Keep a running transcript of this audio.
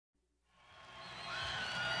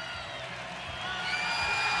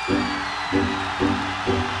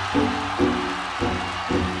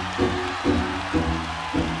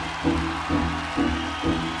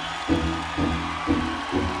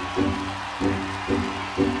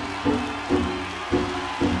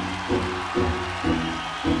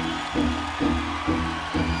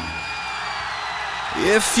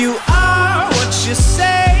If you are what you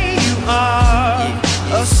say you are,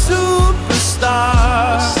 a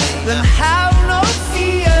superstar, then have no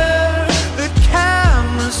fear. The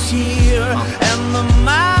camera's here and the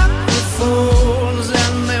microphones,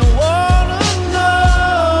 and they wanna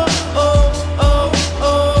know,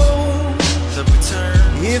 the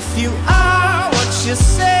return. If you are what you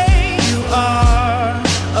say you are,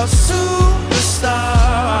 a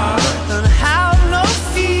superstar, then have no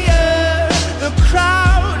fear. The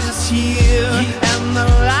crowd is here and the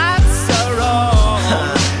lights are on,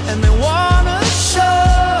 and they wanna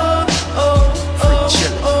show,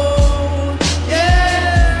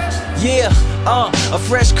 yeah. A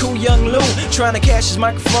fresh, cool young Lou trying to cash his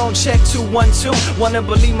microphone check 212. Wanna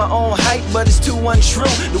believe my own hype, but it's too untrue.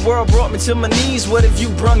 The world brought me to my knees. What have you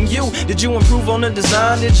brung you? Did you improve on the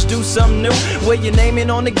design? Did you do something new? Where your name in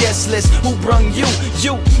on the guest list? Who brung you?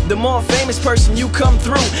 You, the more famous person, you come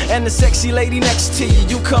through, and the sexy lady next to you,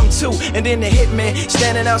 you come too. And then the hitman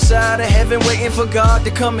standing outside of heaven waiting for God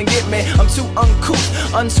to come and get me. I'm too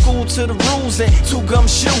uncouth, unschooled to the rules, and too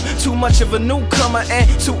gumshoe. Too much of a newcomer and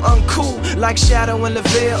too uncool. Like Shadow in the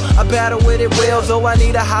veil, I battle with it well, though I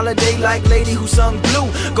need a holiday like Lady who sung Blue.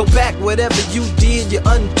 Go back, whatever you did, you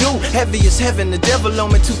undo. Heavy as heaven, the devil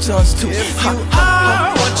on me 2 tons too. If you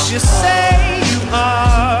are what you say you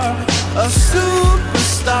are, a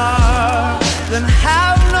superstar, then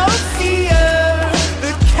have no fear.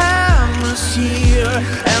 The camera's here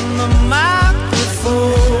and the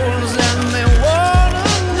microphones, and they wanna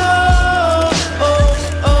know,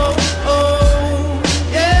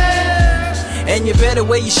 yeah. And you better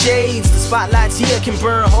wear your shades. The spotlights here can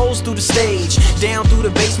burn holes through the stage, down through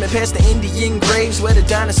the basement past the Indian graves where the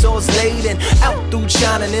dinosaurs laid, and out through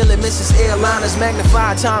China nearly misses airliners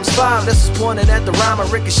magnified ×5. This is pointed at the rhyme.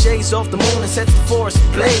 Ricochets off the moon and sets the forest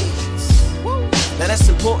ablaze. Now that's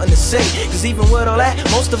important to say, cause even with all that,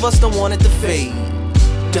 most of us don't want it to fade.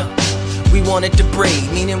 We want it to braid,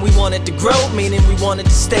 meaning we want it to grow, meaning we want it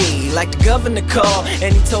to stay. Like the governor called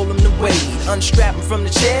and he told him to wait. Unstrap him from the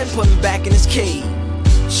chair and put him back in his cage.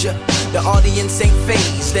 The audience ain't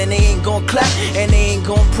phased, then they ain't gon' clap and they ain't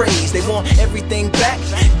gon' praise. They want everything back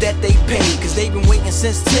that they paid, cause they've been waiting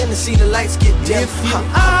since 10 to see the lights get dim. If you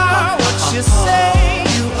are what you say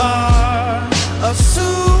you are, a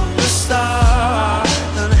superstar,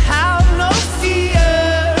 then have no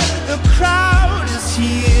fear. The crowd is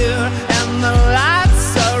here and the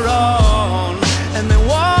lights are on, and they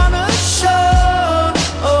wanna show,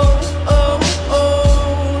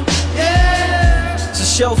 yeah. So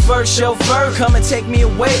chauffeur, come and take me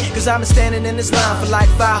away, cause I've been standing in this line for like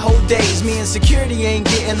 5 whole days. Me and security ain't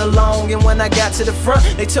getting along, and when I got to the front,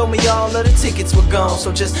 they told me all of the tickets were gone.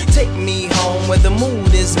 So just take me home where the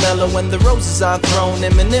mood is mellow, when the roses are thrown,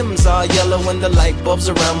 M&M's are yellow, when the light bulbs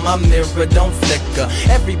around my mirror don't flicker.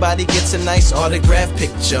 Everybody gets a nice autograph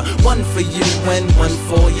picture, one for you and one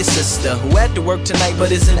for your sister, who had to work tonight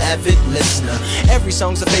but is an avid listener. Every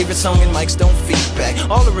song's a favorite song and mics don't feedback.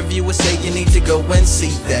 All the reviewers say you need to go and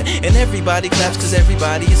see that, and everybody claps cause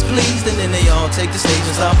everybody is pleased, and then they all take the stage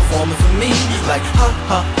and start performing for me, like ha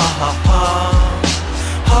ha ha ha ha,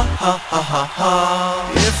 ha ha ha ha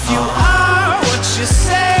ha. If you are what you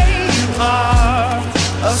say you are,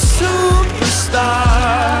 a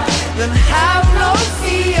superstar, then have no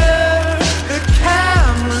fear. The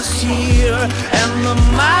camera's here and the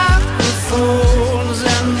microphones,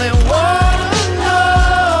 and they wanna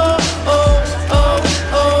know,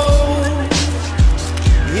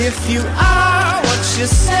 if you are what you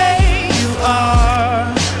say you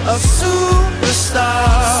are, a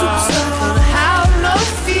superstar, then have no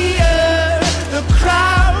fear. The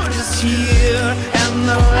crowd is here and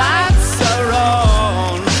the lights are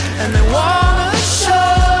on, and they wanna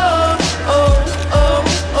show,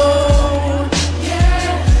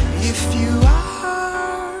 yeah. If you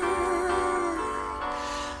are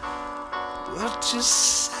what you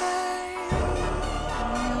say you are.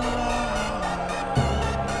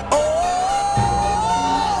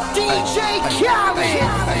 DJ Khaled,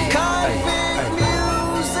 Convict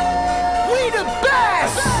Music, we the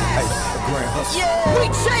best. We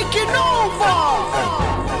taking over.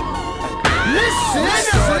 Listen.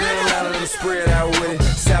 Spread out with it.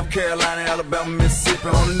 South Carolina, Alabama, Mississippi,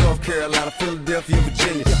 on to North Carolina, Philadelphia,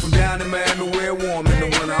 Virginia. From down in Miami where it's warm in the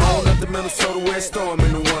winter, on up to Minnesota where it's storm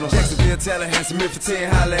in the winter. Jacksonville, Tallahassee, Memphis,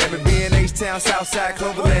 10, holla at me. B&H-Town, Southside,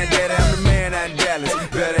 Cloverland, Daddy, I'm the man out in Dallas.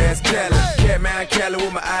 Better ask Cali, Catman, Cali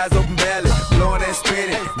with my eyes open valley. Blowing and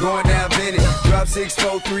spinning, going down Vinny. Drop 6,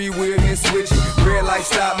 4, 3, wheel and switch it. Red light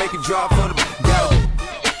stop, make it drop for the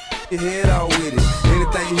your head all with it.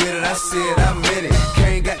 Anything you hear that I said, I meant it.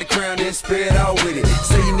 Kane got the crown, then spit all with it.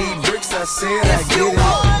 Say you need bricks, I said I get it. If you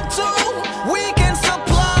want to, we can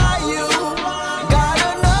supply you. Got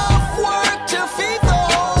enough work to feed the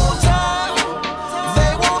whole town.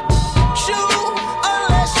 They won't shoot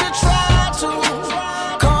unless you try to.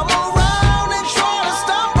 Come around and try to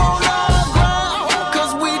stomp on our ground,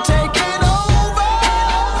 'cause we taking over.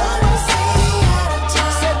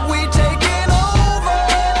 Said we taking over.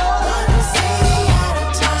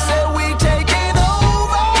 Said we taking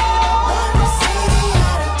over.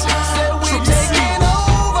 Said we taking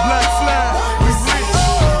over. Black flag, we rich.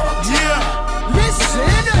 Yeah,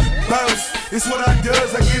 Listen. bounce. It's what I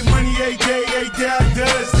does. I get money every day I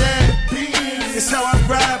does that. It's how I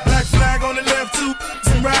ride. Black flag on the left, two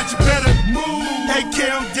and ride. You better move. AK,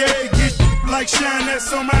 I'm dead. Get like shine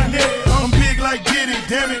that's on my neck. I'm big like Diddy.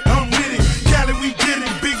 Damn it, I'm with it. Cali, we did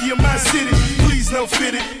it. Biggie in my city. Please no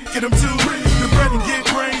fit it. Get them too. The bread and get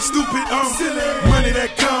brain stupid. Silly. Money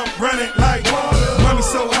that come running like water. Mommy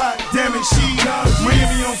so hot, damn it, she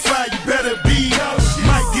Miami on fire. You better be.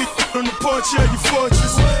 Might get on the porch of your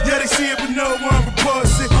fortress. Yeah, they see it, but no one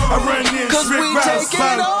reports it. I run in, 'Cause Rick we Ross, taking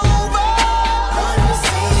bottom. over.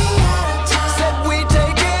 Said we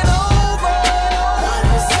taking over.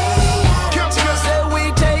 Said we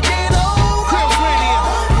taking over.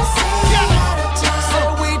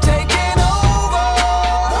 Said we taking over.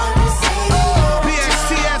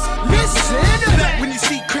 PXTS, Listen. when you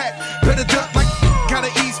see crack, better duck like gotta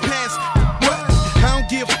ease past. What? I don't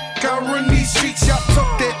give a f, I run these streets, y'all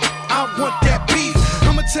talk that, I want that beef.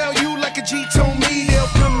 I'ma tell you like a G told me, he'll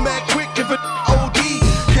come back quick if it OD.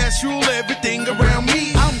 Cash rule everything around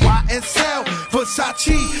me, I'm YSL,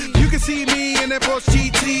 Versace. You can see me in that Porsche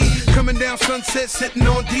GT, coming down Sunset, sitting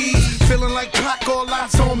on D. Feeling like Pac, all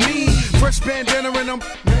eyes on me. Fresh bandana and I'm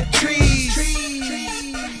trees.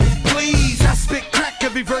 Please, I spit crack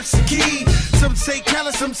every verse a key. Some say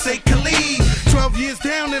Cali, some say Khalid. 12 years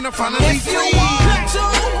down and I'm finally If you free. want to,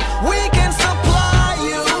 we can supply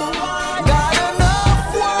you. Got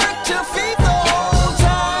enough work to feed the whole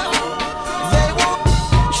town. They won't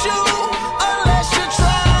shoot unless you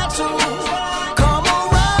try to. Come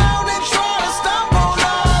around and try to stomp on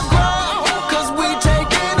our ground, 'cause we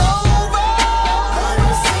taking over.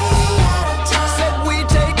 Said we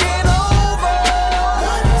taking over.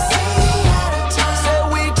 Said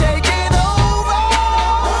we taking over.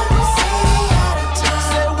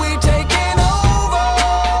 Said we taking over.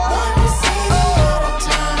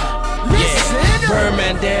 Listen.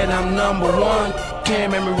 Birdman dead, I'm number one.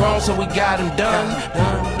 Can't make me wrong, so we got him done.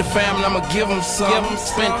 The family, I'ma give him some.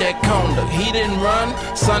 Spent that conda, he didn't run.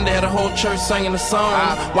 Sunday had a whole church singing a song.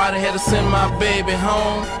 Why they had to send my baby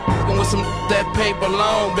home? And with some that paper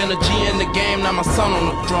long, been a G in the game, now my son on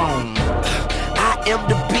the throne. I am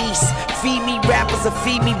the beast. Feed me rappers or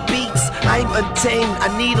feed me beats. I'm untamed, I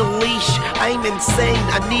need a leash. I'm insane,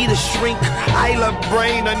 I need a shrink. I love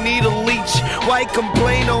brain, I need a leech. Why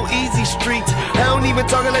complain on easy streets? I don't even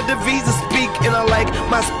talk, I let the visa speak. And I like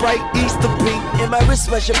my Sprite Easter pink. And my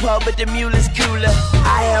wristwatch your paw, but the mule is cooler.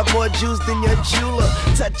 I have more juice than your jeweler.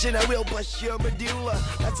 Touching, I will bust your medulla.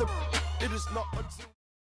 That's a, it is not a